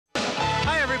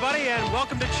everybody, and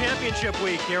welcome to Championship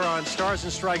Week here on Stars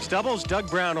and Strikes Doubles. Doug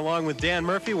Brown along with Dan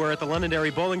Murphy. We're at the Londonderry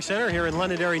Bowling Center here in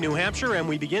Londonderry, New Hampshire, and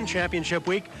we begin Championship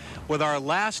Week with our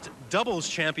last doubles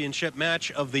championship match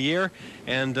of the year.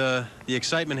 And the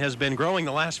excitement has been growing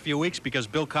the last few weeks because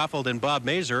Bill Kaufold and Bob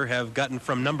Mazur have gotten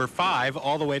from number 5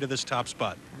 all the way to this top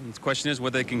spot. The question is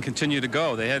whether they can continue to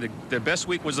go. They had their best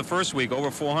week was the first week, over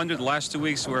 400. The last 2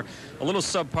 weeks were a little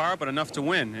subpar, but enough to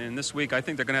win. And this week, I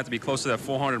think they're going to have to be close to that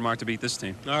 400 mark to beat this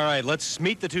team. All right, let's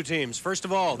meet the two teams. First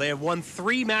of all, they have won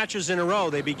 3 matches in a row.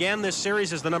 They began this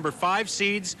series as the number 5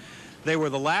 seeds. They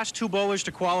were the last 2 bowlers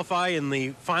to qualify in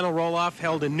the final roll-off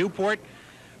held in Newport.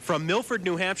 From Milford,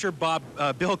 New Hampshire,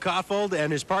 Bill Kaufold,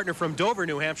 and his partner from Dover,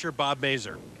 New Hampshire, Bob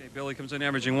Mazur. Okay, Billy comes in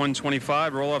averaging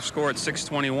 125, roll-off score at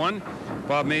 621.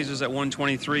 Bob Mazur's at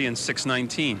 123 and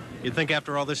 619. You'd think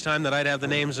after all this time that I'd have the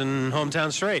names in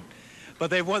hometown straight. But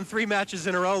they've won 3 matches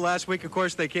in a row. Last week, of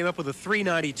course, they came up with a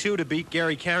 392 to beat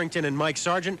Gary Carrington and Mike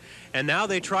Sargent. And now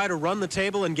they try to run the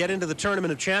table and get into the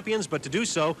Tournament of Champions. But to do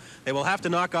so, they will have to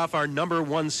knock off our number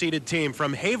 1 seeded team.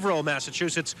 From Haverhill,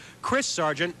 Massachusetts, Chris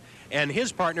Sargent, and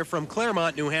his partner from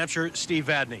Claremont, New Hampshire, Steve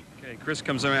Vadney. Okay, Chris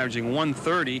comes in averaging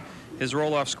 130. His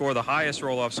roll-off score, the highest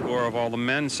roll-off score of all the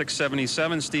men,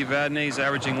 677. Steve Vadney's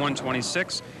averaging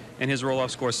 126. And his roll-off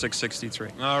score,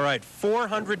 663. All right,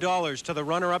 $400 to the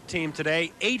runner-up team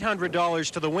today,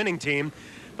 $800 to the winning team.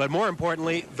 But more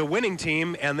importantly, the winning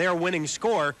team and their winning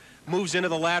score moves into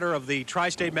the ladder of the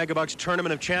Tri-State Megabucks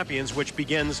Tournament of Champions, which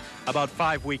begins about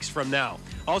 5 weeks from now.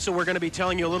 Also, we're going to be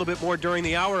telling you a little bit more during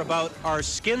the hour about our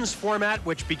skins format,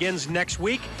 which begins next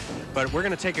week. But we're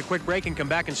going to take a quick break and come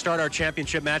back and start our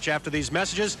championship match after these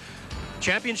messages.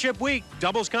 Championship Week,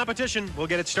 doubles competition. We'll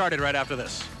get it started right after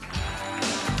this.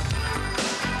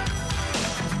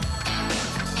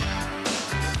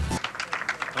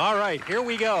 All right, here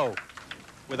we go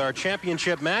with our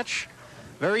championship match.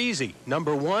 Very easy.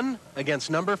 Number 1 against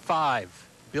number 5.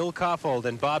 Bill Kaufold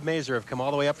and Bob Mazur have come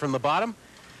all the way up from the bottom,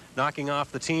 knocking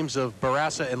off the teams of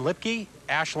Barassa and Lipke,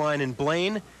 Ashline and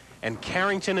Blaine, and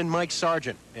Carrington and Mike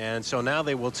Sargent. And so now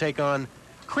they will take on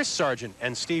Chris Sargent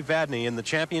and Steve Vadney in the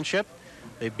championship.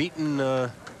 They've beaten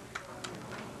the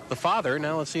father.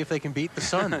 Now let's see if they can beat the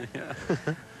son.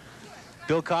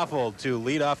 Bill Kaufold to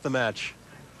lead off the match.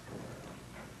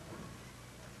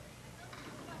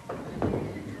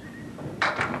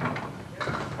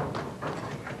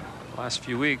 Last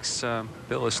few weeks,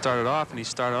 Bill has started off, and he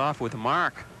started off with a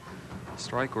mark, a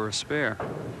strike or a spare.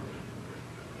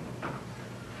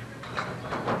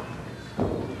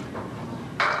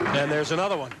 And there's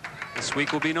another one. This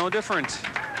week will be no different.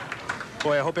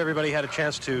 Boy, I hope everybody had a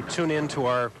chance to tune in to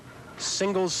our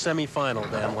singles semifinal,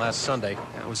 Dan, last Sunday.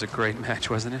 That was a great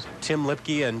match, wasn't it? Tim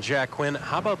Lipke and Jack Quinn.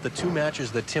 How about the 2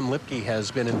 matches that Tim Lipke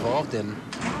has been involved in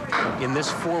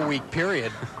this 4-week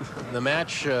period? The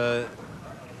match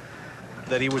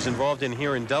that he was involved in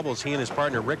here in doubles, he and his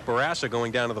partner Rick Barassa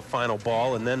going down to the final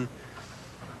ball, and then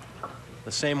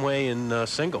the same way in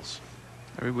singles.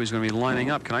 Everybody's going to be lining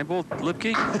up. Can I bowl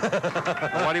Lipke?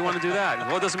 Why do you want to do that?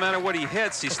 Well, it doesn't matter what he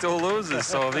hits, he still loses.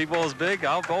 So if he bowls big,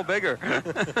 I'll bowl bigger.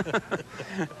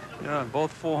 Yeah,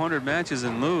 both 400 matches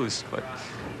and lose, but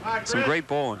some great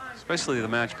bowling, especially the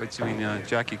match between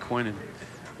Jackie Quinn and,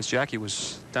 because Jackie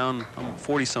was down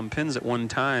 40-some pins at one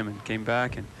time and came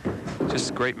back, and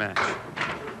just a great match.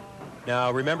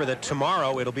 Now remember that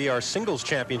tomorrow it'll be our singles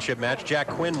championship match. Jack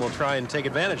Quinn will try and take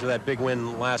advantage of that big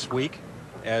win last week,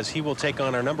 as he will take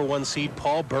on our number 1 seed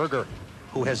Paul Berger,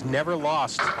 who has never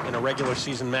lost in a regular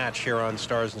season match here on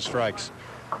Stars and Strikes.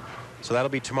 So that'll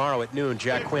be tomorrow at noon,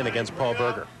 Jack Quinn against Paul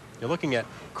Berger. You're looking at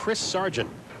Chris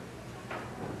Sargent,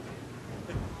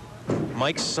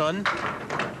 Mike's son.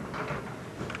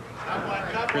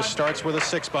 Chris starts with a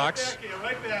 6-box.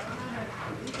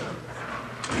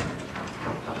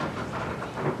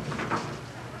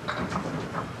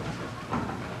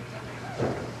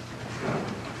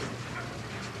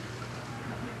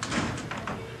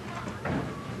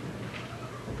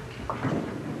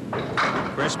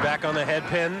 Chris back on the head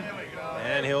pin,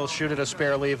 and he'll shoot at a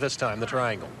spare leave this time, the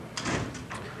triangle.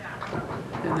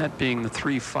 And that being the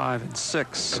 3, 5, and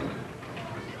 6.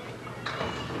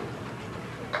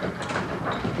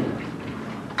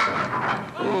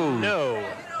 Ooh. No,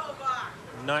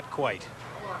 not quite.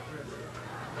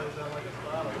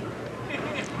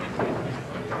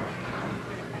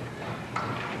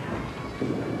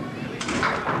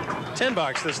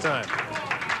 $10 this time.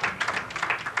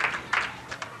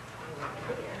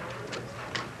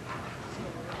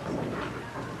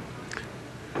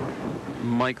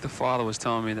 Mike, the father, was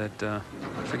telling me that, I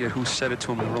forget who said it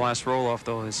to him in the last roll-off,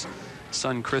 though, his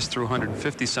son Chris threw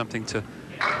 150-something to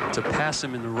to pass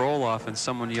him in the roll-off, and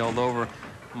someone yelled over,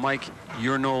 "Mike,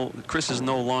 Chris is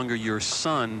no longer your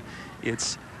son.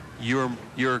 It's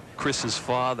you're Chris's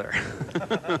father."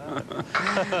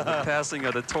 Passing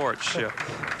of the torch. Yeah.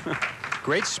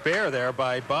 Great spare there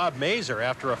by Bob Mazur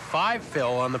after a 5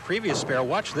 fill on the previous spare.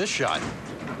 Watch this shot.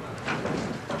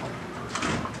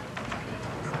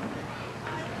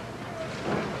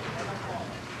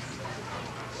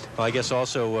 Well, I guess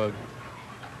also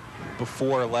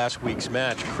before last week's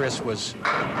match, Chris was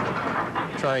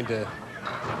trying to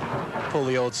pull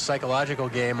the old psychological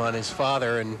game on his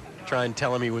father and try and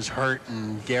tell him he was hurt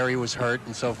and Gary was hurt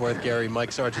and so forth. Gary,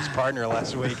 Mike Sargent's partner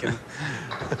last week, and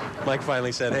Mike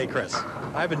finally said, "Hey, Chris,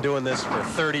 I've been doing this for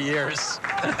 30 years.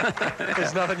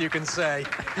 There's nothing you can say."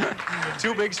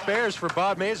 2 big spares for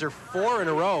Bob Mazur, 4 in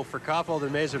a row for Kaufold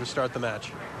and Mazur to start the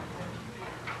match.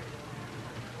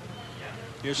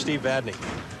 Here's Steve Vadney.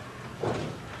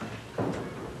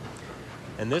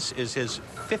 And this is his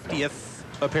 50th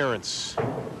appearance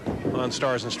on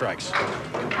Stars and Strikes.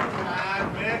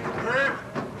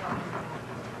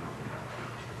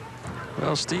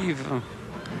 Well, Steve,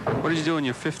 what did you do in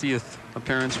your 50th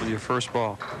appearance with your first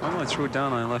ball? Well, I threw it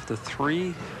down and I left the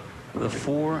 3, the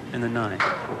 4, and the 9.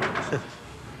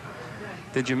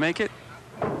 Did you make it?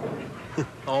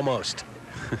 Almost.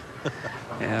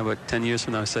 Yeah, but 10 years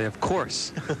from now, I say, of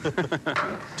course.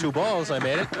 2 balls, I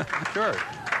made it. Sure.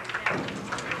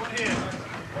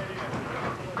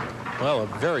 Well, a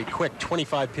very quick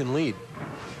 25-pin lead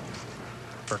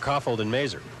for Kaufold and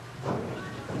Mazur.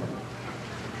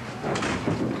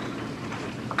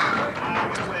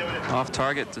 Off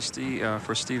target to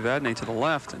for Steve Vadney to the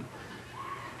left, and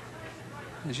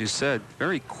as you said,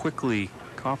 very quickly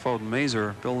Kaufold and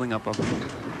Mazur building up a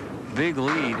big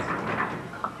lead.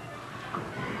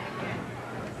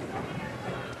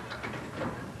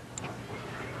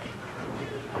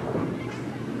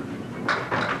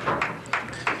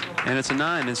 And it's a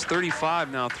 9. It's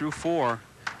 35 now through 4.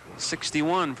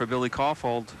 61 for Billy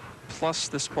Kaufold plus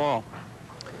this ball.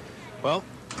 Well,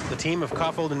 the team of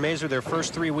Kaufold and Mazur, their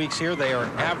first 3 weeks here, they are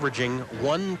averaging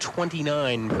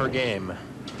 129 per game.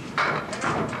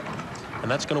 And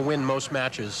that's going to win most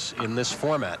matches in this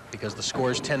format because the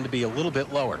scores tend to be a little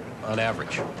bit lower on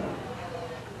average.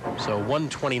 So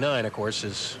 129, of course,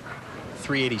 is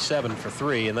 387 for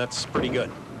 3, and that's pretty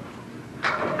good.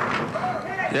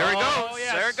 There it goes.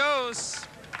 Yes. There it goes.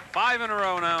 5 in a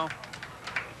row now.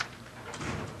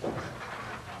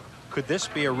 Could this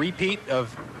be a repeat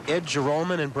of Ed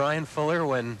Gerolman and Brian Fuller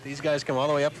when these guys come all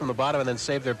the way up from the bottom and then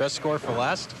save their best score for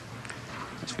last?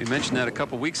 Yes, we mentioned that a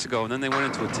couple weeks ago, and then they went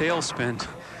into a tailspin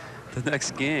the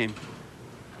next game.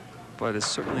 But it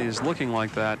certainly is looking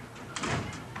like that.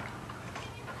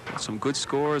 Some good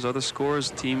scores, other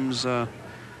scores. Teams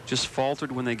just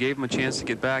faltered when they gave them a chance to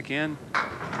get back in.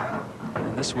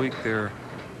 And this week they're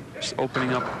just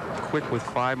opening up quick with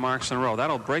 5 marks in a row.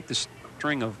 That'll break the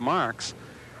string of marks.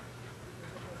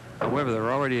 However,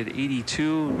 they're already at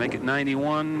 82, make it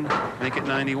 91, make it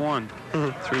 91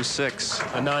 through 6.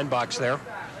 A 9 box there.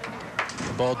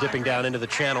 The ball dipping down into the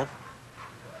channel.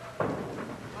 Come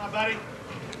on, buddy.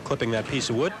 Clipping that piece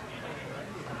of wood.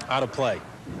 Out of play.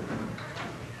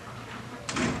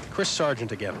 Chris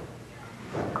Sargent again.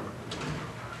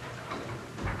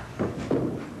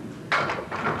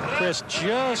 Chris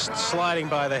just sliding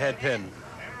by the head pin.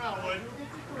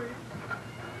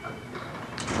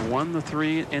 1, the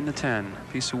 3, and the 10.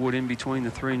 Piece of wood in between the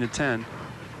 3 and the 10.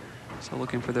 So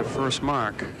looking for their first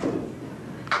mark.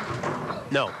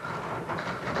 No.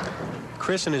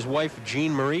 Chris and his wife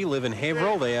Jean Marie live in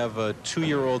Haverhill. They have a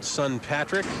 2-year-old son,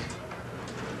 Patrick.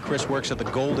 Chris works at the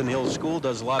Golden Hill School,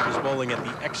 does a lot of his bowling at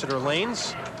the Exeter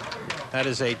Lanes. That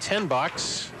is a 10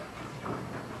 box.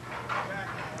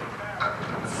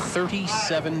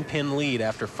 37-pin lead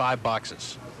after 5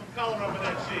 boxes. Some color over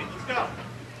that sheet. Let's go.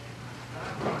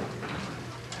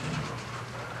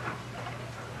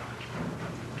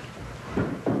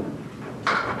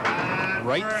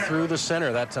 Right through the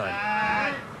center that time.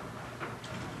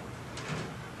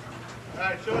 All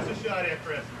right, show us a shot here,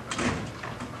 Chris.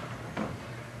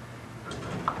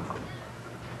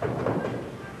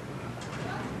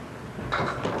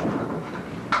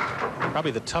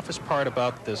 Probably the toughest part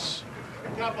about this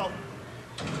Couple.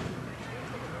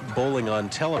 bowling on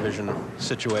television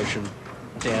situation,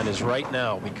 Dan, is right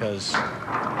now, because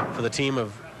for the team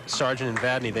of Sargent and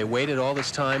Vadney, they waited all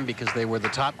this time because they were the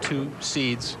top 2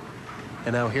 seeds,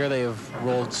 and now here they have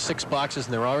rolled 6 boxes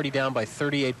and they're already down by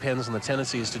 38 pins, and the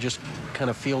tendency is to just kind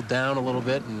of feel down a little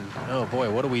bit and, oh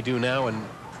boy, what do we do now? And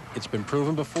it's been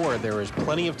proven before there is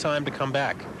plenty of time to come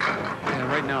back.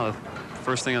 Yeah, right now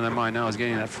first thing on their mind now is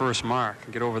getting that first mark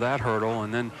and get over that hurdle,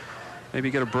 and then maybe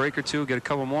get a break or two, get a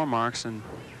couple more marks, and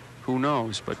who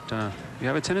knows. But you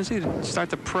have a tendency to start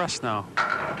to press now,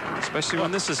 especially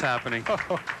when this is happening.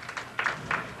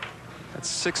 That's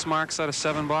 6 marks out of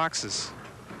 7 boxes.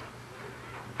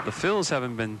 The fills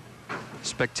haven't been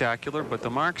spectacular, but the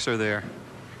marks are there.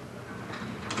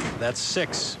 That's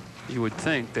 6. You would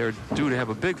think they're due to have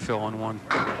a big fill on one.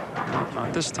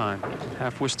 Not this time.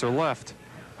 Half Worcester left.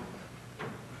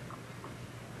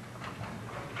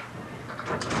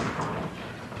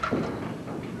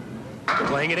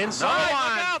 Playing it inside. Look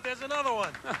out, there's another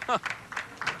one.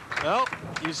 Well,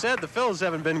 you said the fills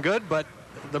haven't been good, but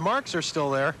the marks are still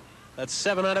there. That's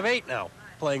 7 out of 8 now.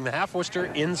 Playing the half Worcester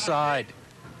inside.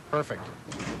 Perfect.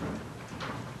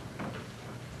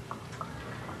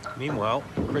 Meanwhile,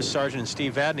 Chris Sargent and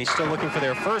Steve Vadney still looking for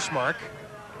their first mark.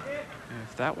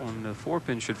 If that one, the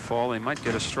 4-pin should fall, they might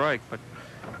get a strike, but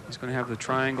he's going to have the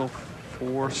triangle,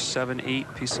 4, 7,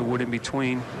 8, piece of wood in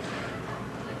between.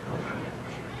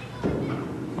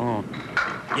 Oh.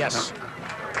 Yes.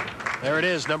 There it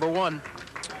is, number 1.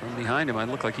 From behind him, it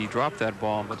looked like he dropped that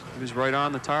ball, but he was right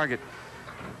on the target.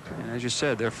 And as you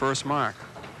said, their first mark.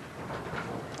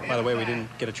 By the way, we didn't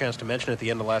get a chance to mention it at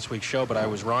the end of last week's show, but I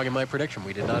was wrong in my prediction.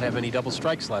 We did not have any double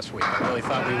strikes last week. I really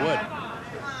thought we would.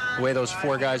 The way those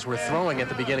 4 guys were throwing at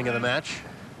the beginning of the match.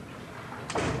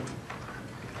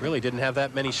 Really didn't have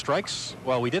that many strikes.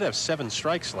 Well, we did have 7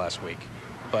 strikes last week,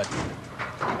 but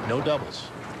no doubles.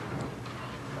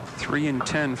 3 and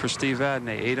 10 for Steve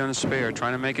Vadney, 8 on a spare,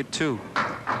 trying to make it 2.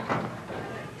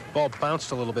 Ball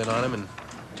bounced a little bit on him and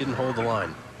didn't hold the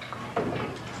line.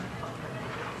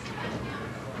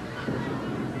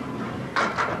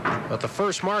 But the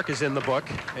first mark is in the book,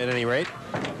 at any rate.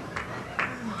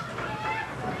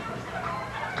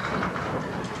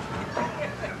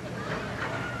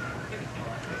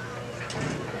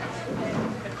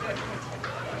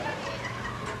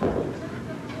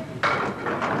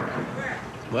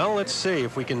 Well, let's see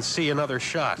if we can see another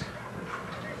shot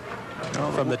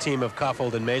from the team of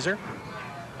Kaufold and Mazur.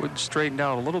 Would straighten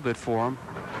out a little bit for him.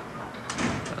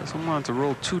 Doesn't want to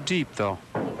roll too deep, though.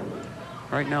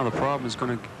 Right now, the problem is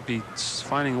going to be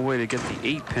finding a way to get the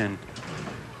 8-pin.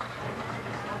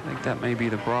 I think that may be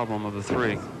the problem of the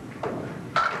 3.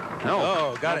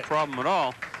 No, got no it. problem at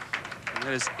all. And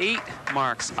that is 8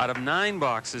 marks out of 9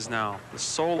 boxes now. The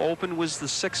sole open was the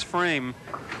 6th frame.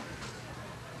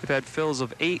 They've had fills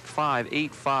of 8, 5,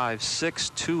 8, 5, 6,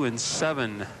 2, and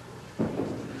 7.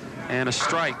 And a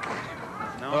strike.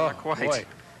 No, not quite. Boy,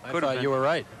 I thought you were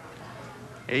right.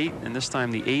 8, and this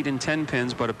time the 8 and 10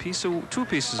 pins, but 2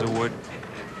 pieces of wood.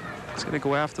 It's going to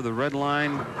go after the red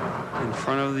line in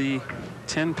front of the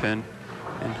 10 pin,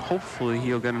 and hopefully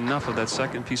he'll get enough of that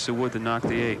second piece of wood to knock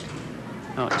the 8.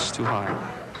 No, it's too high.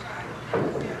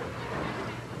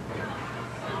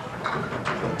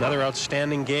 Another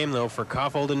outstanding game, though, for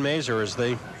Kaufold and Mazur as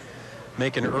they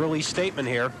make an early statement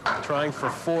here, trying for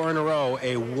 4 in a row,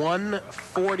 a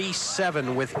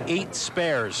 147 with 8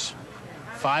 spares.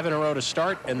 5 in a row to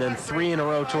start, and then 3 in a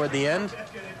row toward the end.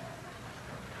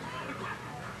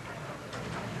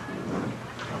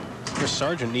 Chris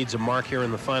Sargent needs a mark here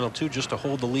in the final 2 just to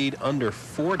hold the lead under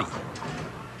 40.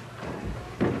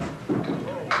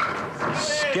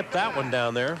 Skip that one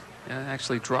down there. Yeah,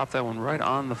 actually dropped that one right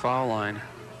on the foul line.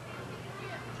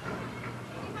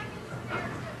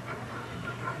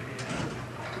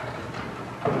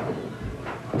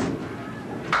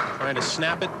 Trying to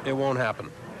snap it, it won't happen.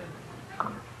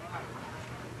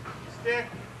 Stick.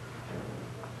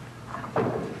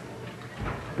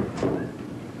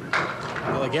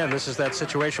 Well, again, this is that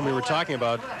situation we were talking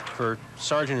about for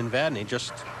Sargent and Vadney.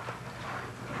 Just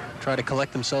try to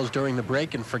collect themselves during the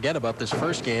break and forget about this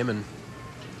first game and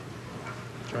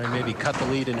try and maybe cut the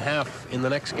lead in half in the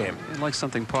next game. I'd like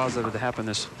something positive to happen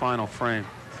this final frame.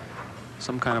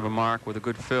 Some kind of a mark with a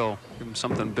good fill. Give them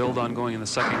something to build on going in the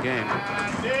second game.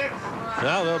 Stick.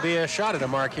 Now there'll be a shot at a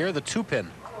mark here. The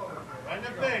 2-pin Right in the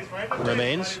face, right in the face,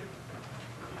 remains. buddy.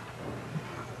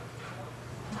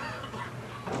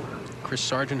 Chris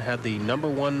Sargent had the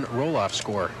 #1 roll-off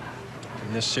score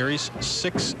in this series,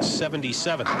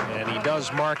 677, and he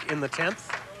does mark in the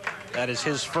 10th. That is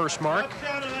his first mark,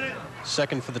 Down on it.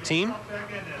 second for the team. Back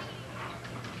in there.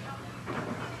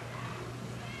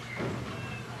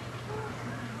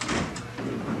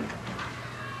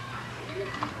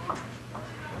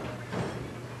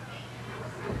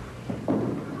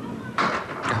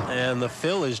 And the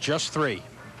fill is just 3.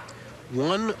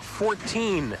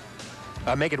 114.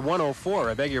 Make it 104.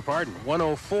 I beg your pardon.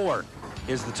 104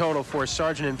 is the total for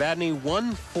Sargent and Vadney.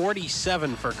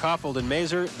 147 for Kaufold and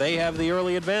Mazur. They have the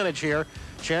early advantage here.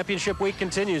 Championship week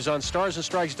continues on Stars and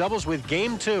Strikes Doubles with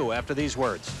Game 2 after these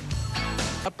words.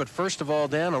 But first of all,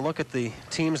 Dan, a look at the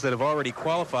teams that have already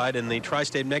qualified in the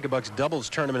Tri-State Megabucks Doubles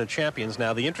Tournament of Champions.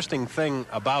 Now, the interesting thing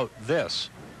about this,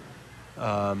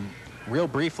 real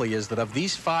briefly, is that of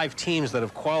these 5 teams that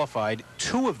have qualified,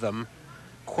 2 of them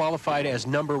qualified as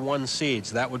 #1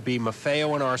 seeds. That would be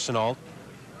Maffeo and Arsenault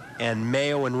and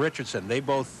Mayo and Richardson. They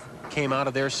both came out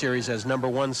of their series as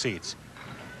 #1 seeds.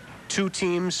 2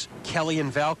 teams, Kelly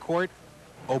and Valcourt,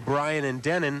 O'Brien and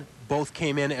Denon, both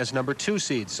came in as #2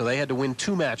 seeds, so they had to win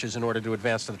 2 matches in order to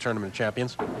advance to the Tournament of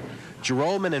Champions.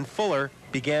 Gerolman and Fuller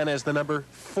began as the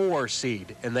 #4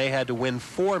 seed, and they had to win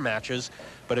 4 matches.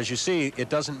 But as you see, it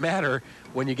doesn't matter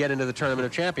when you get into the Tournament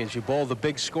of Champions. You bowl the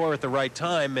big score at the right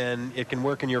time, and it can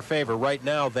work in your favor. Right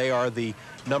now, they are the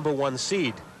 #1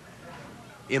 seed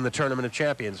in the Tournament of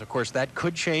Champions. Of course, that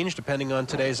could change depending on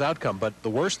today's outcome, but the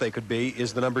worst they could be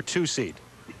is the #2 seed.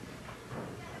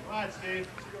 Come on, Steve.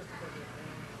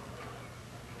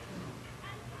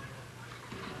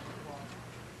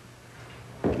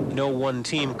 No one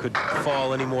team could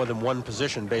fall any more than 1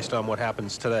 position based on what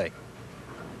happens today.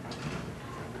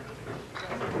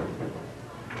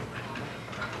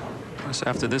 So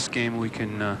after this game, we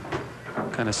can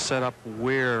kind of set up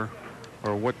where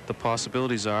or what the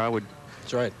possibilities are. I would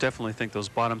definitely think those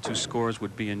bottom 2 scores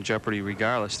would be in jeopardy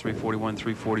regardless, 341,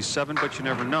 347, but you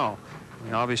never know. I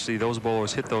mean, obviously, those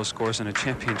bowlers hit those scores in a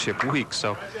championship week,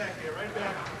 so.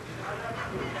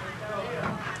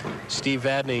 Steve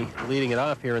Vadney leading it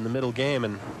off here in the middle game,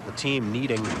 and the team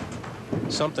needing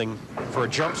something for a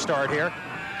jump start here.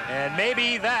 And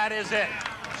maybe that is it.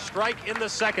 Strike in the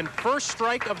second. First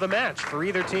strike of the match for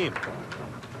either team.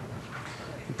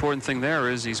 Important thing there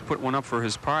is he's put one up for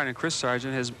his partner. Chris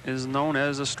Sargent is known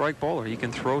as a strike bowler. He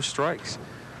can throw strikes.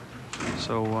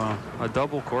 So a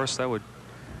double, of course, that would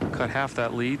cut half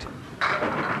that lead.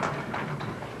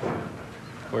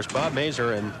 Of course, Bob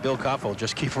Mazur and Bill Kaufold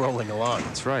just keep rolling along.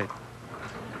 That's right.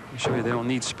 I'm sure you they don't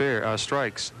need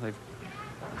strikes.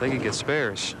 They can get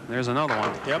spares. There's another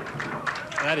one. Yep.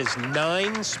 That is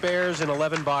 9 spares in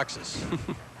 11 boxes.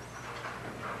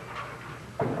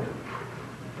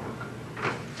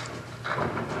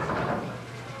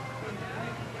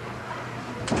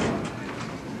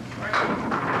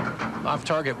 Off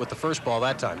target with the first ball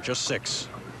that time, just 6.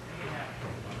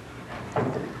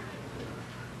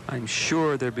 I'm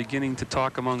sure they're beginning to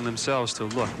talk among themselves to,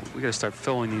 look, we got to start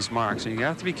filling these marks. And you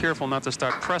have to be careful not to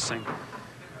start pressing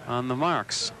on the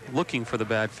marks, looking for the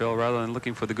bad fill rather than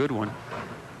looking for the good one.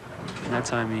 And that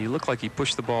time he looked like he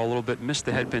pushed the ball a little bit, missed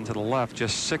the head pin to the left,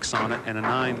 just 6 on it and a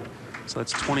 9. So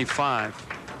that's 25.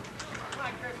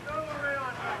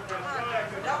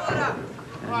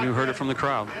 And you heard it from the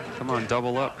crowd. Come on,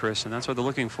 double up, Chris. And that's what they're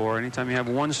looking for. Anytime you have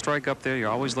 1 strike up there, you're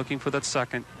always looking for that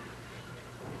second.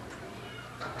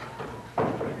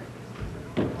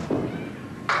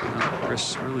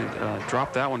 Chris really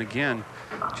dropped that one again.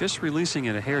 Just releasing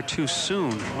it a hair too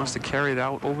soon. Wants to carry it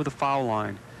out over the foul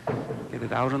line. Get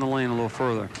it out in the lane a little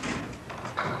further.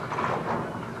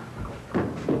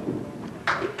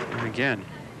 And again,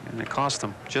 and it cost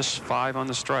him just 5 on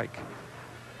the strike.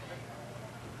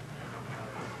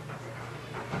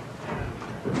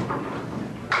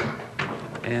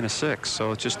 And a 6.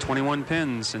 So it's just 21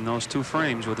 pins in those 2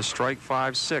 frames with a strike,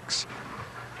 5, 6.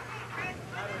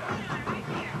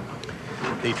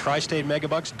 The Tri-State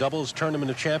Megabucks Doubles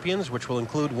Tournament of Champions, which will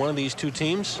include one of these 2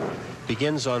 teams,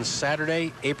 begins on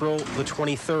Saturday, April the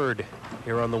 23rd,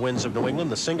 here on the Winds of New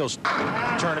England. The singles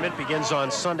tournament begins on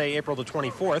Sunday, April the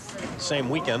 24th, same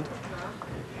weekend,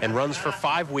 and runs for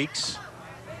 5 weeks.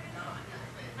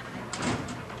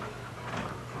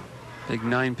 Big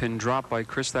 9-pin drop by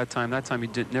Chris that time. That time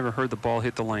he never heard the ball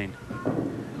hit the lane.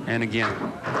 And again.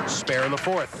 Spare in the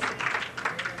 4th.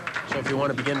 So if you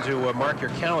want to begin to mark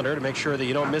your calendar to make sure that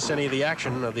you don't miss any of the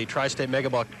action of the Tri-State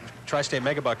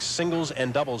Megabucks Singles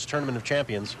and Doubles Tournament of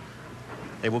Champions,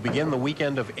 they will begin the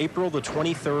weekend of April the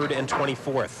 23rd and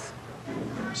 24th.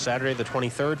 Saturday the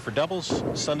 23rd for doubles,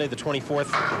 Sunday the 24th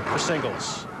for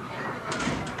singles.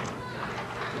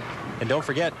 And don't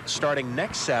forget, starting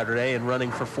next Saturday and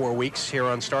running for 4 weeks here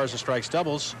on Stars and Strikes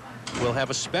Doubles, we'll have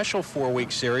a special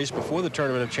 4-week series before the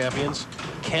Tournament of Champions,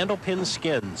 Candlepin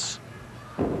Skins.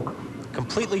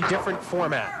 Completely different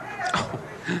format. Oh.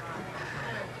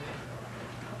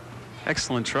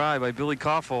 Excellent try by Billy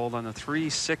Kaufold on the 3,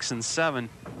 6, and 7.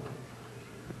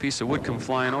 A piece of wood come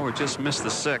flying over, just missed the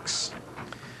 6.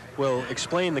 We'll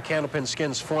explain the Candlepin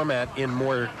Skins format in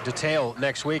more detail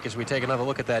next week as we take another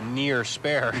look at that near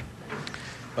spare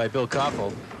by Bill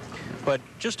Kaufold. But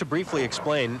just to briefly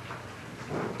explain,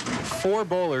 4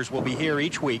 bowlers will be here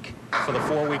each week for the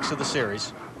 4 weeks of the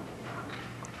series.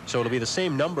 So it'll be the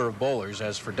same number of bowlers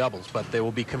as for doubles, but they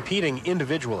will be competing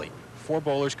individually. 4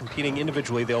 bowlers competing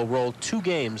individually. They'll roll 2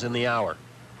 games in the hour.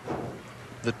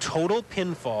 The total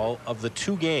pinfall of the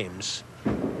 2 games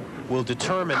will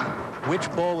determine which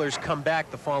bowlers come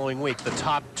back the following week. The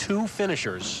top 2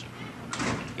 finishers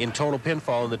in total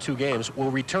pinfall in the 2 games will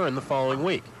return the following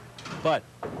week. But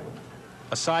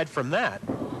aside from that,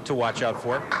 to watch out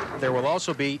for, there will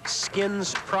also be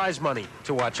skins prize money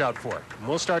to watch out for. And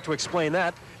we'll start to explain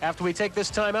that after we take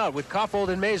this time out with Kaufold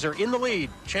and Mazur in the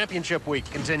lead. Championship week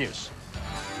continues.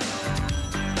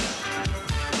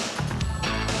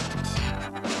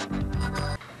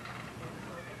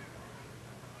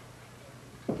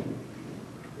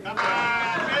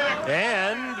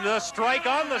 And the strike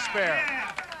on the spare.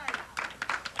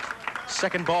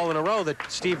 Second ball in a row that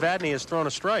Steve Vadney has thrown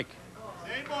a strike.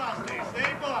 Same ball, Steve,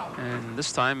 same ball. And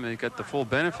this time they got the full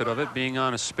benefit of it being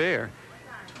on a spare.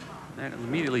 That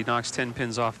immediately knocks 10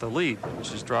 pins off the lead, which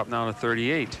has dropped now to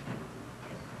 38.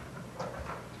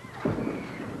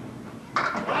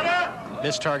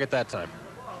 Missed target that time.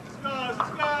 This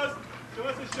goes. Show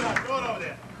us a shot. Throw it over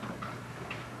there.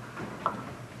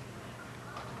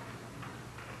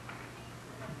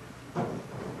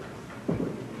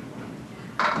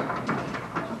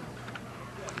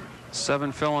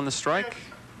 Seven fell on the strike.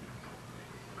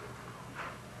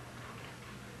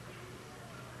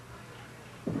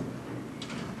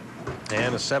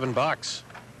 And a 7 box.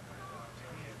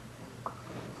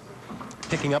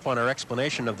 Picking up on our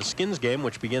explanation of the skins game,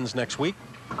 which begins next week.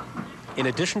 In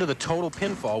addition to the total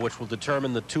pinfall, which will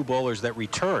determine the 2 bowlers that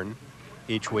return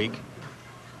each week,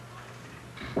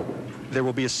 there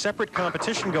will be a separate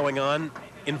competition going on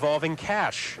involving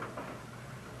cash.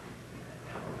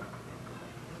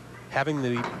 Having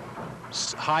the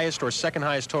highest or second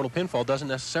highest total pinfall doesn't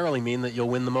necessarily mean that you'll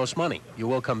win the most money. You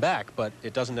will come back, but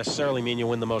it doesn't necessarily mean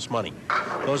you'll win the most money.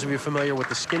 Those of you familiar with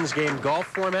the skins game golf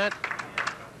format,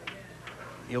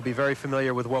 you'll be very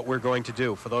familiar with what we're going to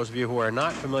do. For those of you who are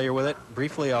not familiar with it,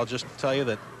 briefly, I'll just tell you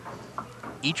that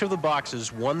each of the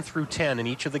boxes 1 through 10 in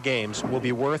each of the games will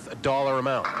be worth a dollar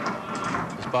amount.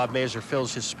 As Bob Mazur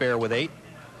fills his spare with 8.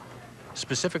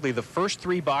 Specifically, the first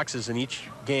 3 boxes in each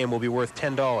game will be worth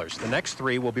 $10. The next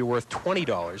 3 will be worth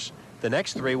 $20. The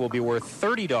next 3 will be worth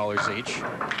 $30 each.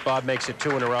 Bob makes it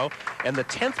 2 in a row. And the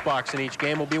 10th box in each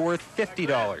game will be worth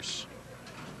 $50.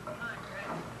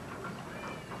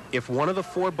 If one of the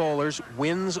 4 bowlers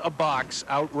wins a box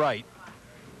outright,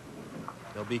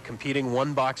 they'll be competing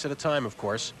 1 box at a time, of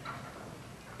course.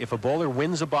 If a bowler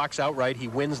wins a box outright, he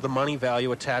wins the money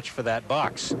value attached for that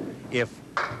box. If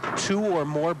 2 or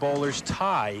more bowlers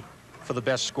tie for the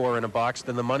best score in a box,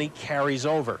 then the money carries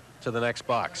over to the next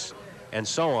box, and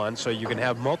so on. So you can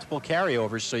have multiple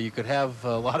carryovers, so you could have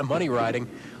a lot of money riding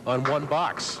on 1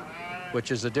 box, which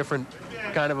is a different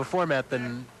kind of a format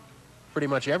than pretty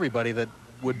much everybody that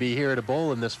would be here to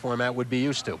bowl in this format would be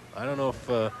used to. I don't know if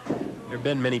there have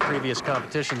been many previous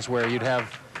competitions where you'd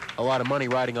have a lot of money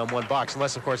riding on 1 box,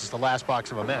 unless, of course, it's the last box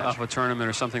of a match. Off a tournament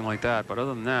or something like that. But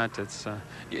other than that,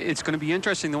 it's going to be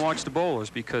interesting to watch the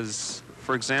bowlers because,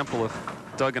 for example, if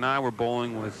Doug and I were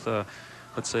bowling with,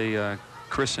 let's say,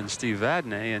 Chris and Steve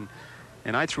Vadney,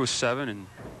 and I threw a 7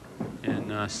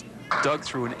 and Doug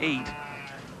threw an 8,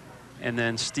 and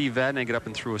then Steve Vadney got up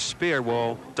and threw a spare,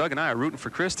 well, Doug and I are rooting for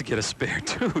Chris to get a spare,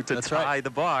 too, to tie the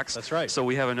box. That's right. So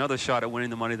we have another shot at winning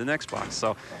the money the next box.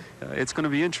 So it's going to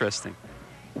be interesting.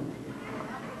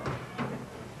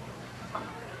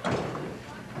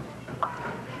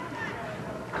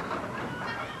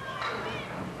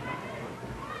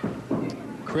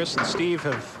 Chris and Steve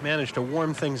have managed to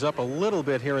warm things up a little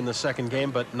bit here in the second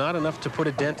game, but not enough to put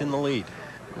a dent in the lead.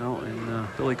 No,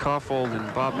 and Billy Kaufold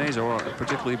and Bob Mazur, or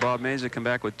particularly Bob Mazur, come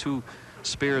back with 2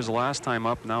 spares last time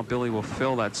up. Now Billy will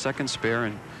fill that second spare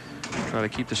and try to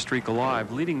keep the streak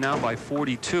alive. Leading now by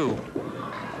 42.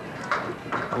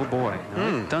 Oh boy,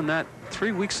 they've done that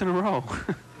 3 weeks in a row.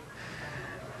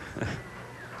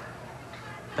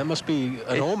 That must be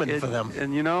an omen for them.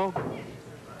 And you know,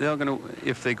 they're going to,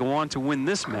 if they go on to win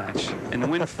this match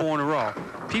and win 4 in a row,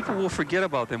 people will forget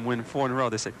about them winning 4 in a row.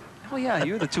 They say, oh yeah,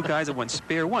 you're the 2 guys that went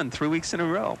spare 1 3 weeks in a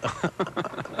row.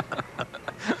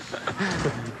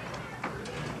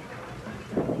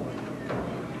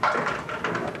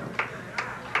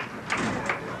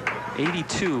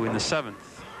 '82 in the 7th.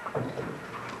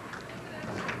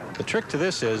 The trick to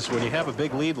this is when you have a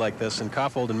big lead like this, and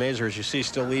Kaufold and Mazur, as you see,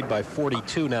 still lead by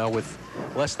 42 now with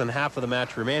less than half of the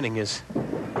match remaining, is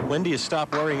when do you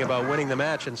stop worrying about winning the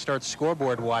match and start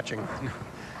scoreboard watching?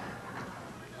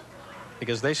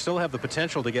 because they still have the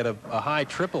potential to get a high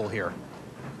triple here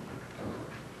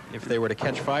if they were to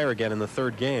catch fire again in the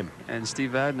third game. And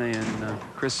Steve Vadney and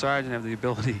Chris Sargent have the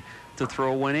ability to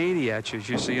throw 180 at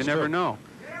you, so you never know.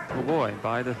 Oh boy,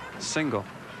 by the single.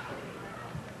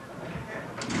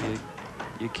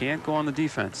 You can't go on the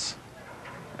defense.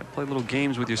 Play little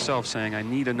games with yourself saying, I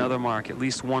need another mark, at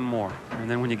least one more. And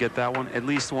then when you get that one, at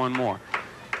least one more.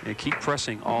 You keep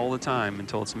pressing all the time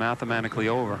until it's mathematically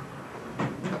over.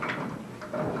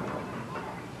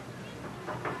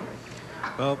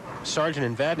 Well, Sargent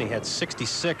and Vadney had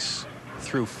 66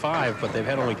 through 5, but they've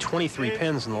had only 23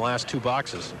 pins in the last 2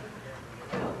 boxes.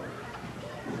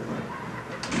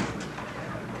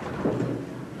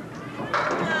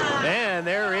 And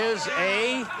there is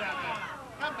a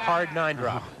hard 9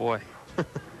 drop. Oh, boy. I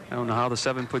don't know how the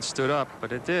 7-put stood up,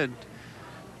 but it did.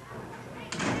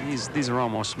 These are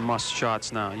almost must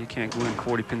shots now. You can't go in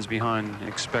 40 pins behind and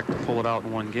expect to pull it out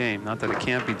in one game. Not that it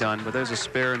can't be done, but there's a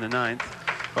spare in the 9th.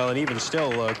 Well, and even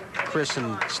still, Chris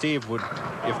and Steve would,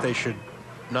 if they should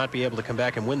not be able to come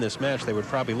back and win this match, they would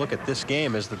probably look at this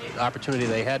game as the opportunity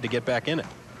they had to get back in it.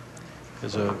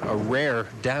 It's a rare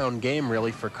down game,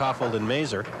 really, for Kaufold and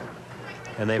Mazur.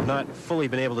 And they've not fully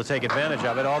been able to take advantage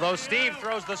of it, although Steve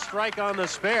throws the strike on the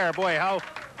spare. Boy, how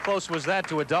close was that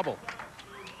to a double?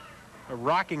 A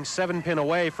rocking 7-pin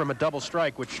away from a double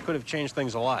strike, which could have changed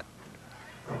things a lot.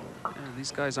 Yeah,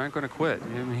 these guys aren't going to quit.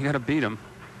 You got to beat them.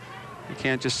 You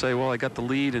can't just say, well, I got the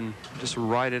lead and just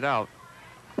ride it out.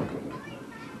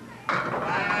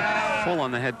 Full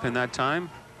on the head pin that time.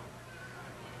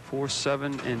 4,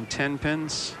 7, and 10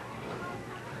 pins.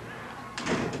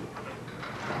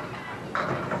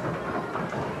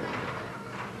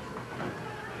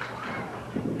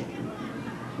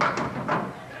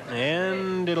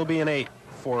 And it'll be an 8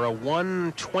 for a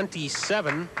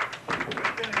 127.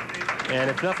 And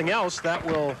if nothing else, that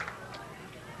will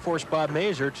force Bob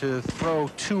Mazur to throw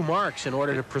 2 marks in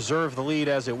order to preserve the lead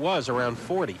as it was, around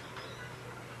 40.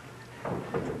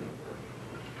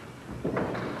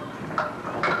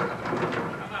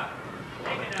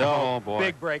 Oh, boy.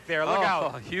 Big break there. Look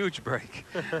out. A huge break.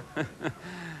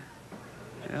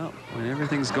 Yeah, when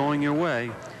everything's going your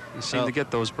way, you seem to get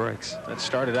those breaks. That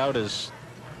started out as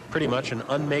pretty much an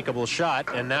unmakeable shot,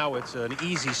 and now it's an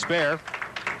easy spare.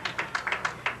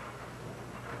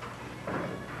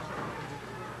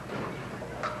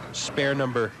 Spare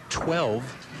number 12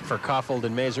 for Kaufold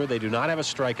and Mazur. They do not have a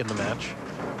strike in the match.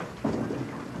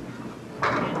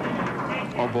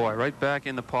 Oh boy, right back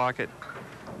in the pocket.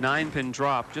 9-pin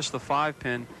drop, just the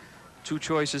 5-pin. 2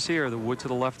 choices here. The wood to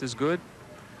the left is good.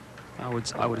 I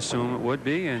would assume it would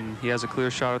be, and he has a clear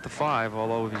shot at the 5.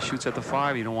 Although if he shoots at the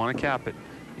 5, you don't want to cap it.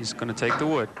 He's going to take the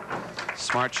wood.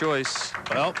 Smart choice.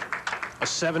 Well, a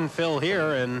 7 fill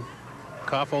here, and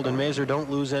Kaufold and Mazur don't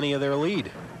lose any of their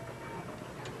lead.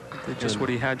 Just what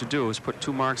he had to do is put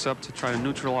 2 marks up to try to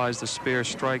neutralize the spare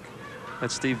strike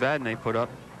that Steve Vadney put up.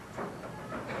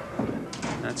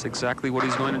 That's exactly what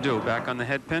he's going to do. Back on the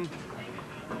head pin.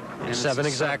 And 7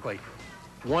 exactly.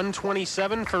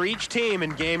 127 for each team in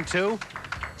game 2.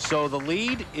 So the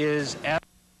lead is at...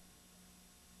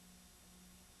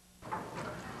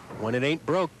 When it ain't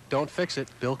broke, don't fix it.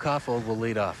 Bill Kaufold will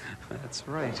lead off. That's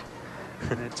right.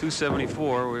 And at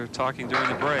 274, we were talking during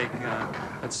the break.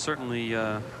 That's certainly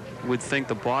would think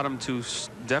the bottom 2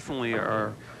 definitely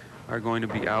are going to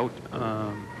be out.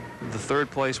 The 3rd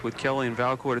place with Kelly and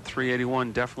Valcourt at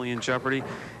 381 definitely in jeopardy,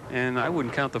 and I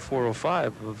wouldn't count the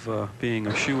 405 of being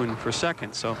a shoo-in for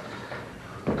 2nd. So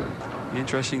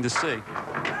interesting to see.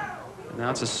 And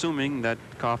that's assuming that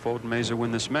Kaufold and Mazur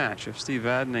win this match. If Steve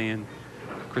Vadney and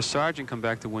Chris Sargent come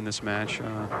back to win this match,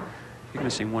 you're going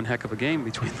to see one heck of a game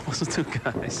between those 2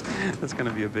 guys. That's going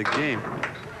to be a big game.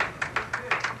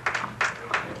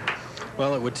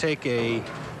 Well, it would take a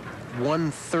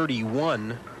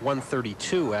 131,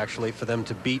 132 actually, for them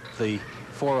to beat the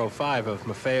 405 of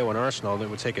Maffeo and Arsenal. It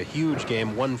would take a huge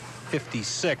game,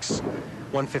 156,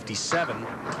 157,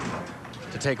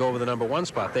 to take over the number 1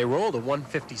 spot. They rolled a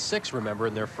 156, remember,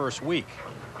 in their first week.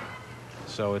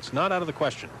 So it's not out of the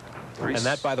question. And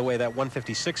that, by the way, that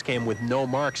 156 came with no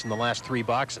marks in the last 3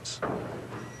 boxes.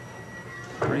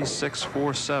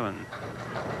 3647.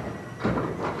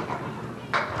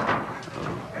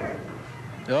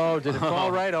 Oh, did it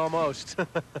fall right? Almost.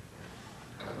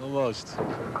 Almost.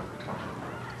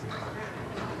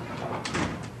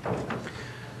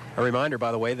 A reminder,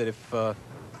 by the way, that if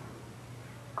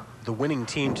the winning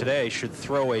team today should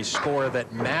throw a score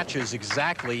that matches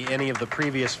exactly any of the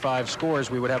previous 5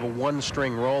 scores, we would have a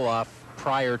 1-string roll-off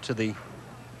prior to the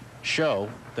show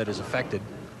that is affected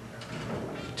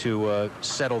to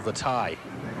settle the tie.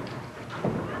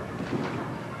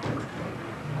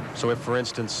 So if, for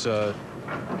instance, the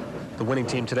winning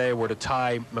team today were to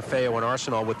tie Maffeo and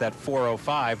Arsenal with that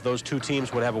 405, those two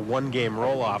teams would have a one-game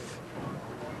roll-off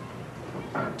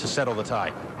to settle the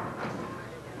tie.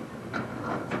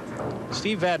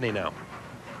 Steve Vadney now.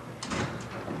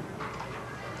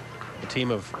 The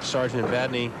team of Sargent and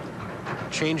Vadney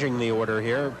changing the order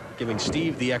here, giving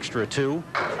Steve the extra 2.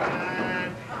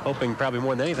 Hoping probably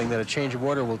more than anything that a change of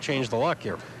order will change the luck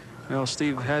here. Well,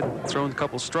 Steve had thrown a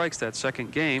couple strikes that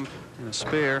second game in a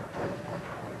spare.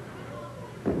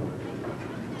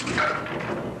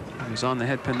 He was on the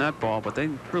head pin that ball, but they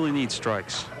really need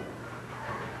strikes.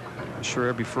 I'm sure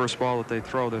every first ball that they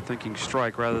throw, they're thinking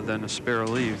strike rather than a spare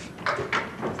leave.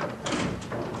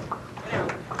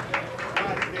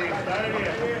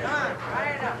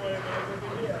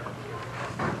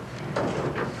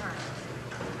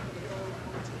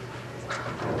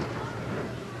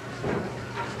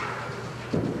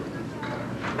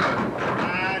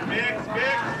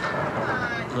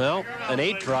 Well, an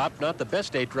 8 drop, not the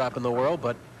best 8 drop in the world,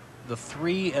 but the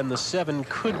 3 and the 7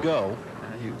 could go.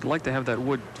 You'd like to have that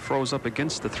wood froze up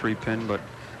against the 3-pin, but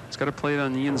it's got to play it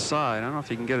on the inside. I don't know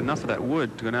if you can get enough of that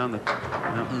wood to go down the...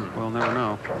 No, we'll never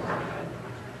know.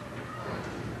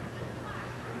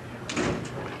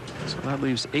 So that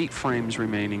leaves 8 frames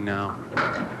remaining now.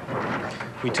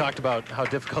 We talked about how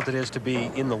difficult it is to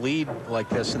be in the lead like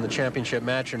this in the championship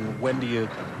match, and when do you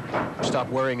stop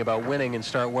worrying about winning and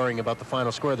start worrying about the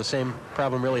final score. The same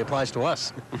problem really applies to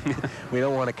us. We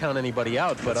don't want to count anybody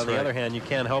out, but on the other hand, you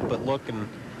can't help but look and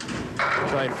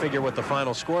try and figure what the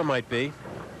final score might be.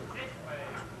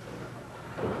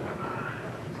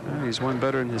 He's one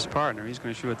better than his partner. He's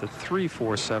going to shoot at the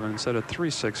 3-4-7 instead of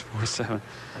 3-6-4-7.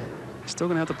 Still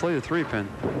going to have to play the 3-pin.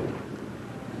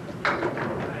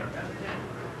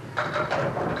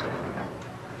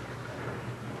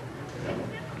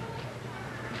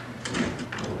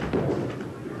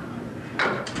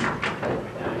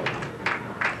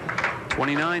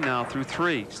 .29 now through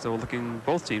 3. Still looking,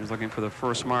 both teams looking for the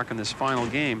first mark in this final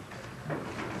game.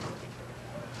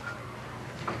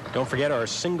 Don't forget our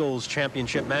singles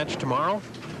championship match tomorrow.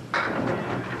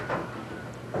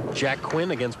 Jack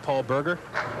Quinn against Paul Berger.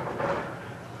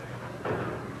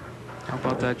 How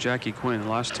about that Jackie Quinn? The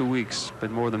last 2 weeks,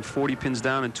 been more than 40 pins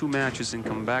down in 2 matches and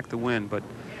come back to win. But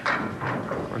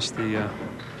of course, the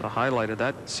highlight of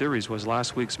that series was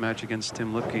last week's match against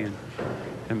Tim Lipke and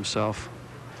himself.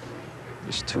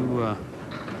 Just two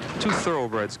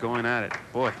thoroughbreds going at it.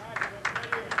 Boy.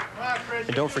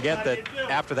 And don't forget that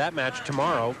after that match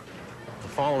tomorrow, the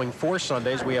following 4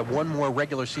 Sundays, we have one more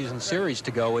regular season series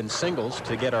to go in singles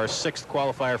to get our 6th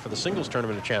qualifier for the singles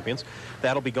tournament of champions.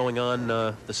 That'll be going on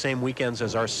the same weekends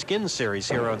as our skin series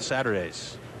here on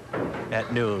Saturdays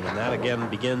at noon. And that again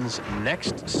begins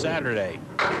next Saturday.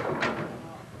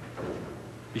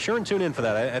 Be sure and tune in for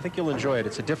that. I think you'll enjoy it.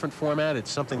 It's a different format.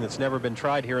 It's something that's never been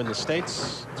tried here in the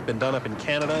States. It's been done up in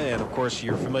Canada, and of course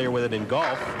you're familiar with it in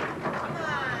golf.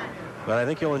 But I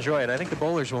think you'll enjoy it. I think the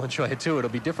bowlers will enjoy it too. It'll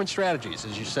be different strategies,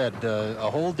 as you said, a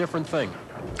whole different thing.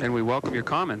 And we welcome your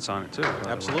comments on it too.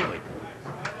 Absolutely.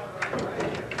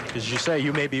 As you say,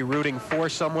 you may be rooting for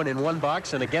someone in one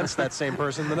box and against that same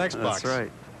person in the next box. That's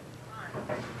right.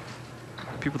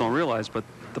 People don't realize, but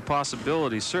the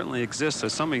possibility certainly exists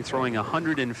of somebody throwing a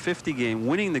 150 game,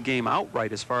 winning the game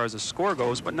outright as far as the score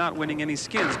goes, but not winning any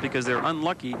skins because they're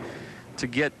unlucky to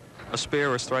get a spare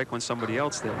or strike when somebody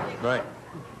else did. Right.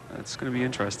 That's going to be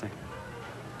interesting.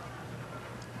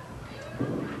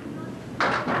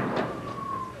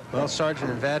 Well,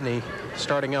 Sargent and Vadney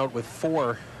starting out with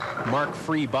 4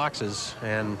 mark-free boxes,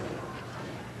 and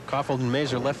Kaufold and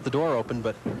Mazur left the door open,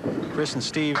 but Chris and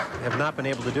Steve have not been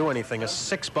able to do anything. A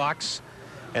 6-box,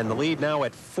 and the lead now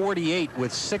at 48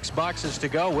 with 6 boxes to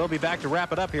go. We'll be back to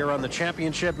wrap it up here on the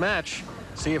championship match.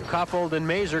 See if Kaufold and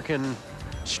Mazur can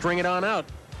string it on out.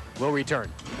 We'll return.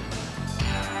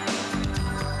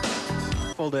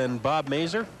 Kaufold and Bob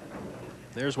Mazur.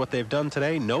 There's what they've done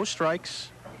today. No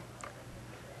strikes.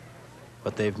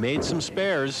 But they've made some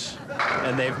spares,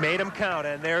 and they've made them count,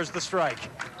 and there's the strike.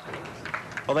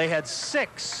 Well, they had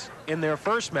 6 in their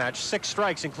first match, 6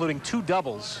 strikes, including 2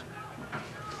 doubles.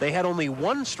 They had only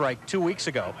 1 strike 2 weeks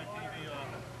ago.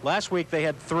 Last week, they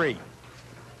had 3.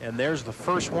 And there's the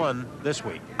first one this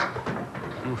week.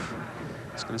 Oof.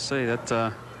 I was going to say that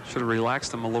should have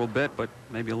relaxed them a little bit, but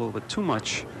maybe a little bit too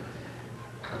much.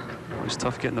 It was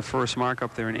tough getting the first mark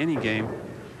up there in any game.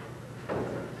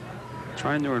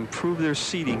 Trying to improve their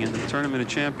seeding in the Tournament of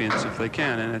Champions if they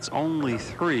can, and it's only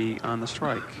 3 on the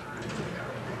strike.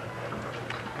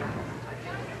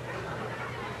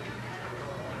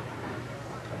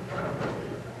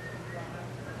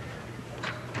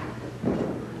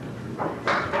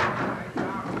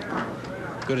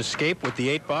 Good escape with the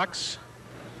 8 box.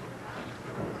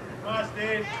 Come on,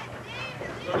 Steve.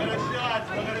 Look at the shots.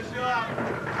 Look at the shot.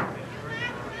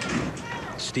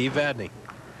 Steve Vadney.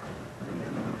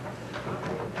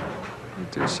 I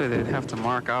do say they'd have to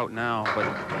mark out now, but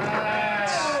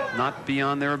it's not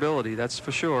beyond their ability, that's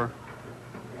for sure.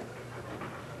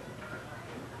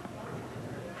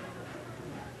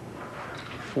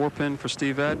 Four pin for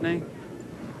Steve Vadney.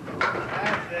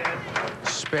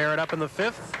 Spare it up in the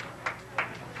 5th.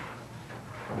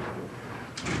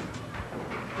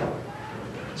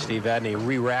 Steve Vadney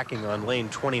re-racking on lane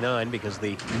 29 because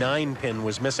the 9 pin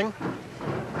was missing.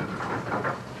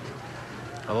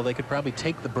 Although they could probably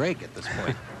take the break at this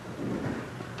point.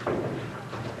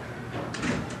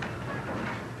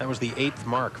 That was the 8th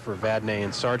mark for Vadney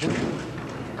and Sargent.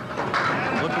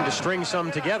 Looking to string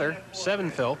some together. 7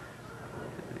 fill.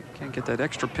 Can't get that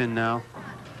extra pin now.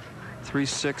 3,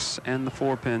 6, and the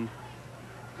 4 pin.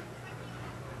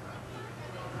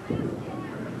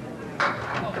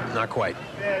 Not quite.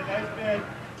 Bid, nice bid.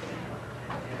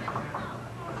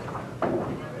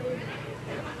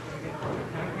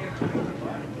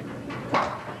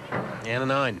 And a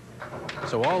 9.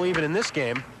 So all even in this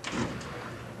game.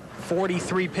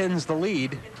 43 pins the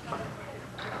lead.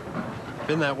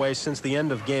 Been that way since the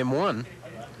end of game 1.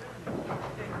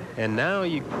 And now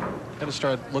you got to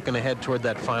start looking ahead toward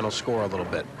that final score a little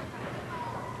bit.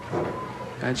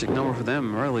 Magic number for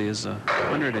them really is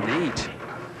 108.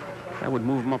 That would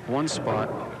move them up 1 spot.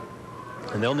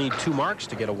 And they'll need 2 marks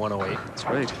to get a 108. That's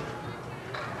right.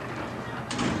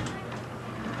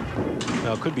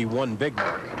 Now, it could be 1 big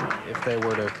mark if they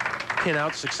were to pin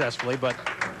out successfully, but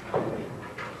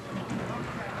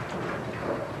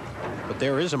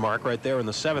there is a mark right there in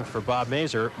the 7th for Bob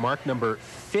Mazur, mark number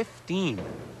 15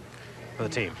 for the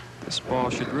team. This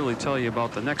ball should really tell you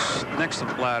about the next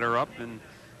ladder up, and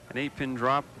an 8-pin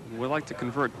drop. We'd like to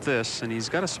convert this, and he's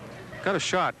got a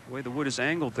shot. The way the wood is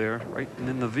angled there, right, and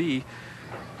then the V.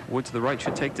 Wood to the right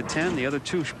should take the 10. The other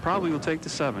 2 probably will take the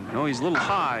 7. No, he's a little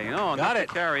high. No, got it.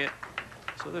 To carry it.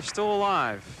 So they're still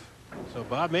alive. So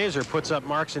Bob Mazur puts up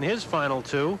marks in his final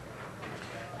 2.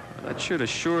 That should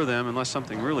assure them, unless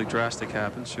something really drastic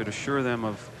happens, should assure them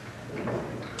of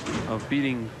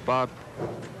beating Bob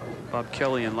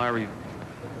Kelly and Larry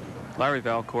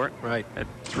Valcourt, right, at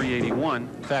 381.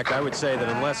 In fact, I would say that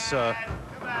unless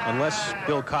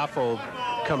Bill Kaufold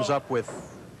comes up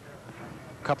with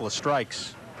a couple of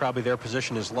strikes, probably their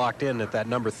position is locked in at that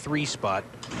number 3 spot,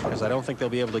 because I don't think they'll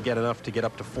be able to get enough to get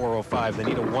up to 405. They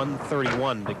need a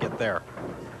 131 to get there,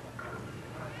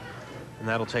 and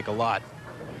that'll take a lot.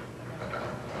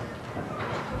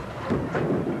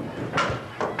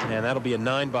 And that'll be a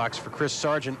 9 box for Chris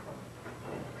Sargent.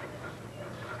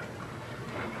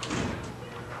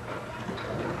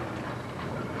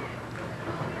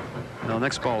 Now,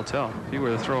 next ball will tell. If he were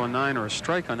to throw a 9 or a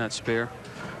strike on that spare,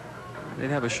 they'd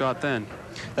have a shot then.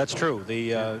 That's true.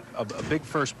 A big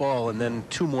first ball and then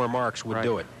 2 more marks would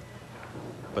do it.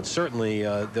 But certainly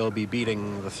they'll be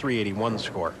beating the 381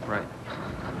 score. Right.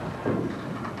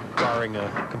 Barring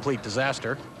a complete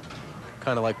disaster,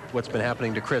 kind of like what's been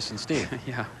happening to Chris and Steve.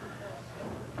 Yeah.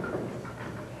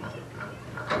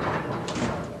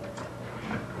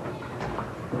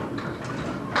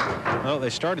 Well,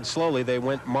 they started slowly. They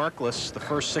went markless the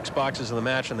first 6 boxes of the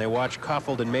match, and they watched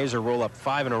Kaufold and Mazur roll up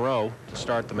 5 in a row to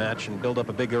start the match and build up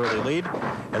a big early lead,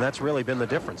 and that's really been the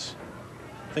difference.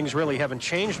 Things really haven't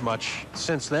changed much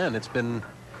since then. It's been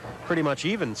pretty much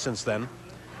even since then.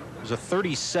 There's a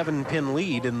 37-pin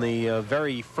lead in the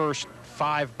very first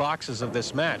 5 boxes of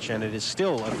this match, and it is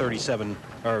still a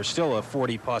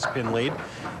 40-plus pin lead,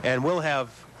 and we'll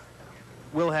have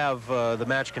the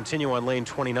match continue on lane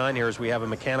 29 here as we have a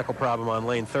mechanical problem on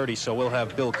lane 30. So we'll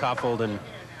have Bill Kaufold and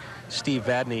Steve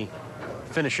Vadney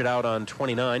finish it out on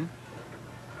 29.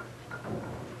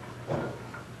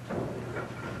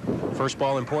 First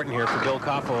ball important here for Bill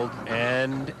Kaufold,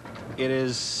 and it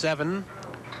is 7.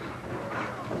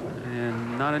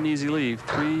 And not an easy lead.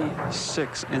 3,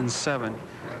 6, and 7.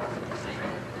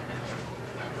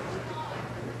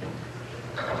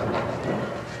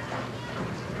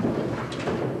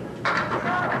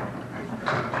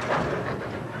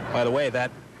 By the way,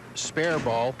 that spare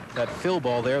ball, that fill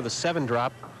ball there, the 7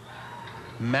 drop,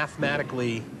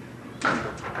 mathematically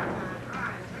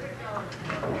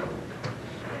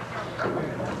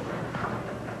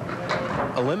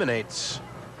eliminates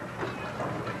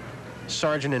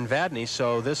Sargent and Vadney,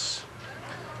 so this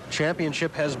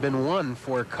championship has been won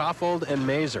for Kaufold and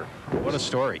Mazur. What a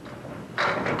story.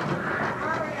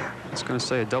 I was going to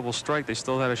say a double strike. They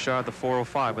still had a shot at the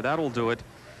 405, but that'll do it.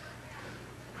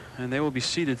 And they will be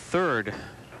seated 3rd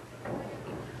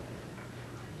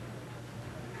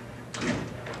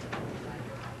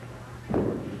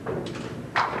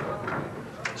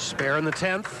in the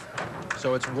 10th,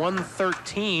 so it's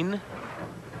 113.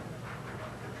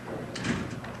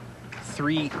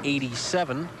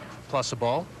 387 plus a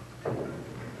ball.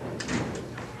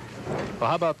 Well,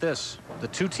 how about this? The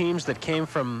two teams that came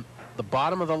from the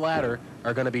bottom of the ladder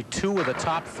are going to be two of the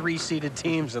top 3 seeded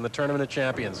teams in the Tournament of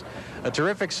Champions. A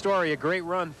terrific story, a great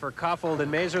run for Kaufold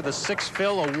and Mazur. The 6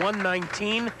 fill, a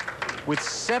 119 with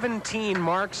 17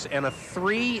 marks and a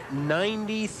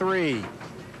 393.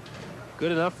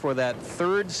 Good enough for that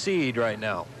 3rd seed right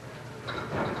now.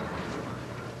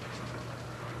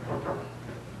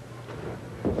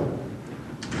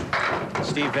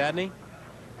 Steve Vadney,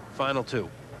 final 2.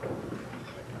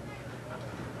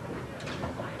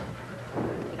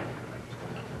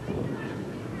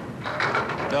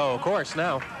 Oh, of course,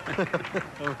 now.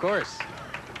 Of course.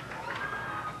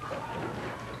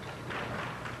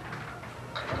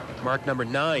 Mark number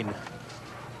 9.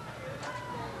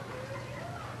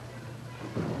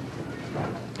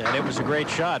 And it was a great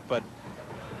shot, but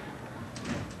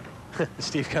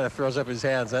Steve kind of throws up his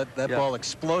hands. That ball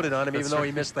exploded on him, even though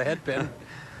he missed the head pin.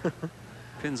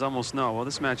 Pins almost no. Well,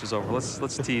 this match is over.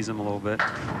 Let's tease him a little bit.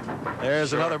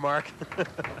 There's another mark.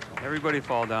 Everybody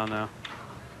fall down now.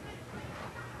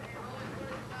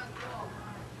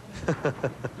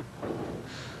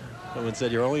 Someone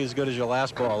said you're only as good as your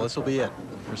last ball. This will be it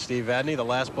for Steve Vadney. The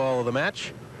last ball of the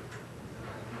match.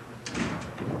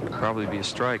 Could probably be a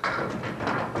strike.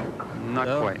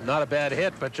 Not quite. Not a bad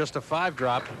hit, but just a 5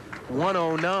 drop.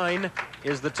 109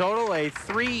 is the total, a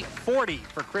 340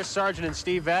 for Chris Sargent and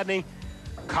Steve Vadney.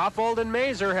 Kaufold and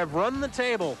Mazur have run the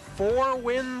table, 4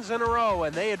 wins in a row,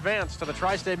 and they advance to the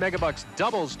Tri-State Megabucks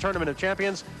Doubles Tournament of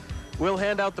Champions. We'll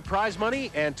hand out the prize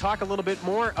money and talk a little bit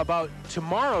more about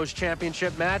tomorrow's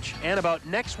championship match and about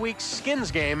next week's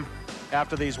skins game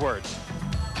after these words.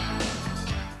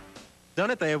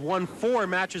 Done it. They have won 4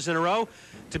 matches in a row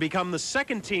to become the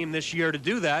 2nd team this year to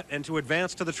do that and to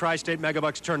advance to the Tri-State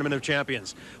Megabucks Tournament of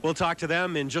Champions. We'll talk to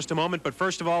them in just a moment, but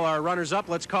first of all, our runners-up.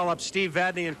 Let's call up Steve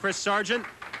Vadney and Chris Sargent,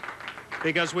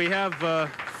 because we have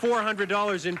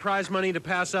 $400 in prize money to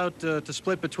pass out to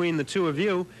split between the two of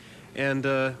you. And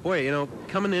boy, you know,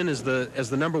 coming in as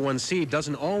the number 1 seed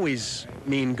doesn't always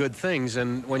mean good things.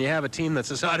 And when you have a team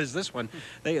that's as hot as this one,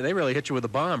 they really hit you with a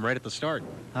bomb right at the start.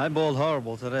 I bowled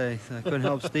horrible today. I couldn't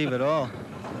help Steve at all.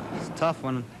 It's tough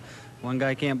when one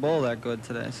guy can't bowl that good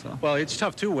today. So. Well, it's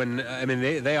tough too when, I mean,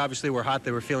 they obviously were hot.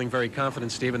 They were feeling very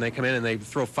confident, Steve, and they come in and they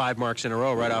throw 5 marks in a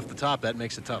row right off the top. That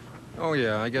makes it tough. Oh,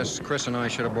 yeah. I guess Chris and I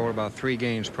should have bowled about 3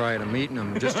 games prior to meeting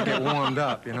them just to get warmed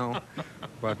up, you know.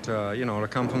 But, you know, to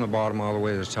come from the bottom all the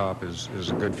way to the top is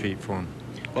a good feat for him.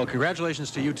 Well,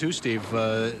 congratulations to you too, Steve.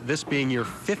 This being your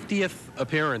 50th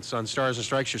appearance on Stars and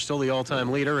Strikes, you're still the all-time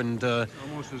leader, and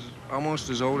almost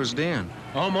as old as Dan.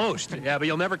 Almost, yeah, but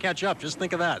you'll never catch up. Just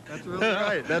think of that. That's really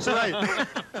right. That's right.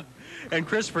 And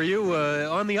Chris, for you,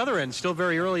 on the other end, still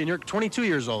very early, and you're 22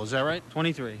 years old. Is that right?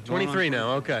 23. 23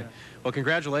 now. Okay. Well,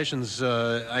 congratulations.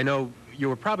 I know you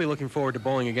were probably looking forward to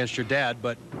bowling against your dad,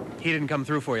 but he didn't come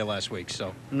through for you last week,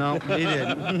 so. No, he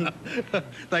didn't.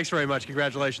 Thanks very much.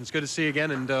 Congratulations. Good to see you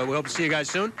again, and we hope to see you guys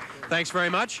soon. Thanks very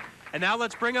much. And now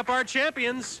let's bring up our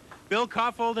champions, Bill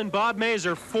Kaufold and Bob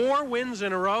Mazur. 4 wins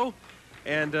in a row,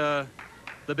 and the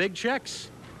big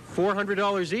checks,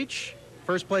 $400 each.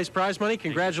 First place prize money.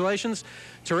 Congratulations.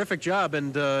 Terrific job,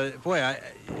 and boy,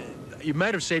 you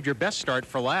might have saved your best start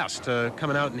for last,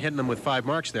 coming out and hitting them with 5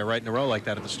 marks there right in a row like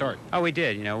that at the start. Oh, we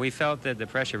did. You know, we felt that the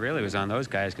pressure really was on those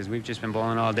guys because we've just been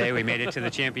bowling all day. We made it to the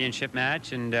championship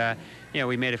match, and you know,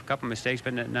 we made a couple mistakes,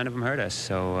 but none of them hurt us.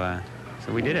 So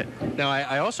we did it. Now,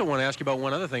 I also want to ask you about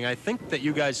one other thing. I think that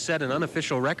you guys set an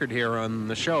unofficial record here on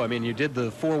the show. I mean, you did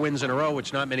the 4 wins in a row,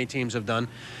 which not many teams have done,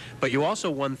 but you also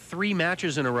won 3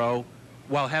 matches in a row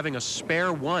while having a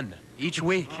spare 1 each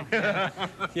week. Yeah.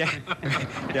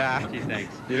 Gee,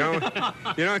 thanks. You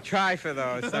don't try for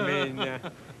those. I mean,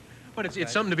 but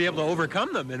it's something to be able to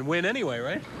overcome them and win anyway,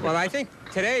 right? well, I think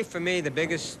today for me the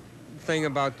biggest thing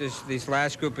about these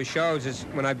last group of shows is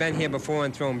when I've been here before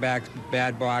and thrown back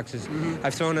bad boxes,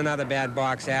 I've thrown another bad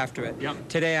box after it. Yep.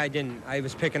 Today I didn't. I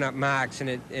was picking up marks, and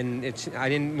I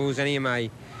didn't lose any of my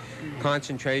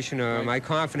concentration or my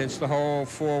confidence the whole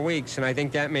 4 weeks, and I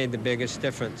think that made the biggest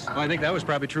difference. Well, I think that was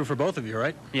probably true for both of you,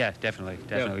 right? Yeah, definitely.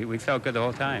 Yeah. We felt good the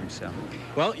whole time. So.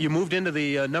 Well, you moved into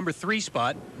the number 3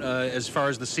 spot as far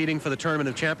as the seeding for the Tournament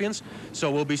of Champions, so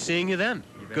we'll be seeing you then.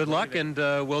 Good luck, and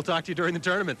we'll talk to you during the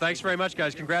tournament. Thanks very much,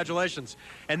 guys. Congratulations.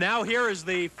 And now here is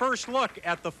the first look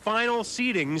at the final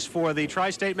seedings for the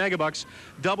Tri-State Megabucks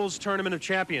Doubles Tournament of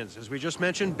Champions. As we just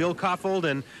mentioned, Bill Kaufold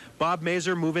and Bob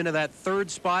Mazur move into that third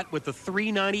spot with the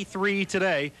 393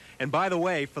 today. And by the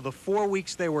way, for the 4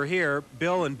 weeks they were here,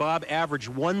 Bill and Bob averaged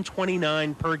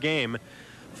 129 per game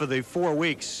for the 4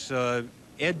 weeks.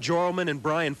 Ed Jorlman and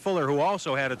Brian Fuller, who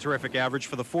also had a terrific average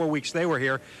for the 4 weeks they were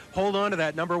here, hold on to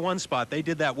that #1 spot. They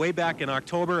did that way back in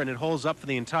October, and it holds up for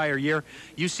the entire year.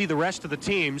 You see the rest of the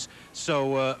teams.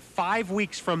 So 5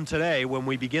 weeks from today, when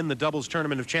we begin the Doubles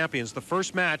Tournament of Champions, the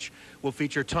first match will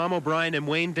feature Tom O'Brien and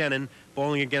Wayne Denon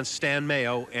bowling against Stan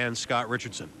Mayo and Scott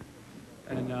Richardson.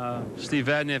 And Steve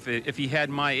Vadney, if he had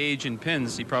my age in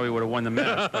pins, he probably would have won the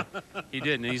match. But he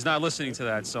didn't. And he's not listening to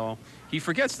that, so he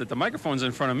forgets that the microphone's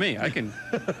in front of me. I can.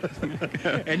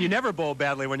 And you never bowl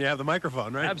badly when you have the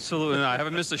microphone, right? Absolutely not. I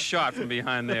haven't missed a shot from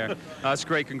behind there. That's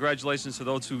great. Congratulations to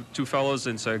those two fellows.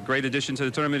 It's a great addition to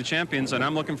the Tournament of Champions, and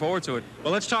I'm looking forward to it.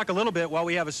 Well, let's talk a little bit while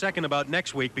we have a second about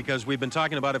next week, because we've been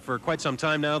talking about it for quite some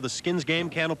time now. The Skins game,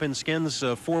 Candlepin Skins,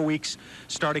 4 weeks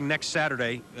starting next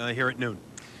Saturday here at noon.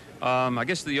 I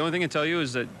guess the only thing I can tell you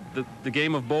is that the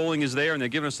game of bowling is there, and they're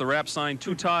giving us the wrap sign,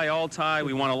 2 tie, all tie.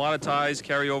 We want a lot of ties,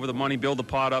 carry over the money, build the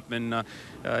pot up, and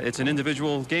it's an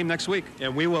individual game next week.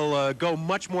 And we will go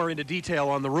much more into detail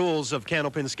on the rules of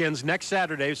Candlepin Skins next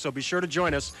Saturday, so be sure to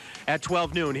join us at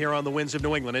 12 noon here on the Winds of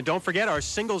New England. And don't forget our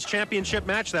singles championship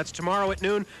match. That's tomorrow at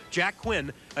noon, Jack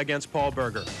Quinn against Paul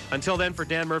Berger. Until then, for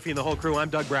Dan Murphy and the whole crew, I'm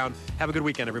Doug Brown. Have a good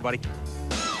weekend, everybody.